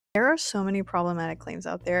There are so many problematic claims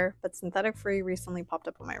out there, but synthetic free recently popped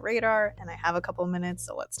up on my radar, and I have a couple minutes,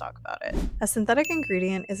 so let's talk about it. A synthetic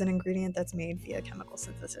ingredient is an ingredient that's made via chemical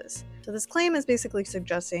synthesis. So this claim is basically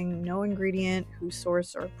suggesting no ingredient whose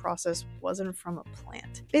source or process wasn't from a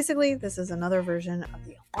plant. Basically, this is another version of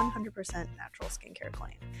the 100% natural skincare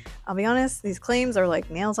claim. I'll be honest, these claims are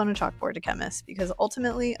like nails on a chalkboard to chemists, because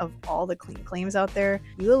ultimately, of all the clean claims out there,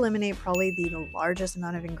 you eliminate probably the largest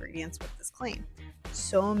amount of ingredients with this claim.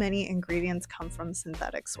 So many ingredients come from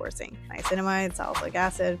synthetic sourcing: niacinamide, salicylic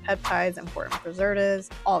acid, peptides, important preservatives,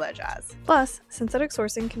 all that jazz. Plus, synthetic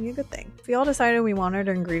sourcing can be a good thing. If we all decided we wanted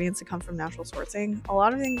our ingredients to come from natural sourcing, a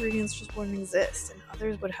lot of the ingredients just wouldn't exist, and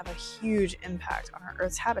others would have a huge impact on our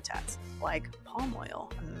Earth's habitats, like palm oil,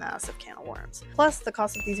 a massive can of worms. Plus, the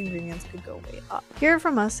cost of these ingredients could go way up. Hear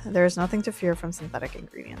from us, there is nothing to fear from synthetic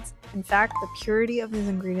ingredients. In fact, the purity of these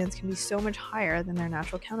ingredients can be so much higher than their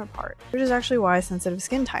natural counterpart, which is actually why sensitive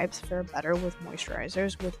skin types fare better with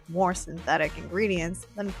moisturizers with more synthetic ingredients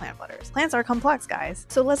than plant butters. Plants are complex, guys,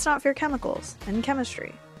 so let's not fear chemicals and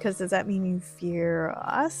chemistry. Because does that mean you fear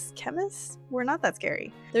us, chemists? We're not that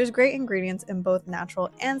scary. There's great ingredients in both natural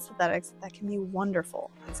and synthetics that can be wonderful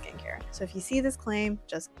in skincare. So if you see this claim,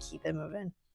 just keep it moving.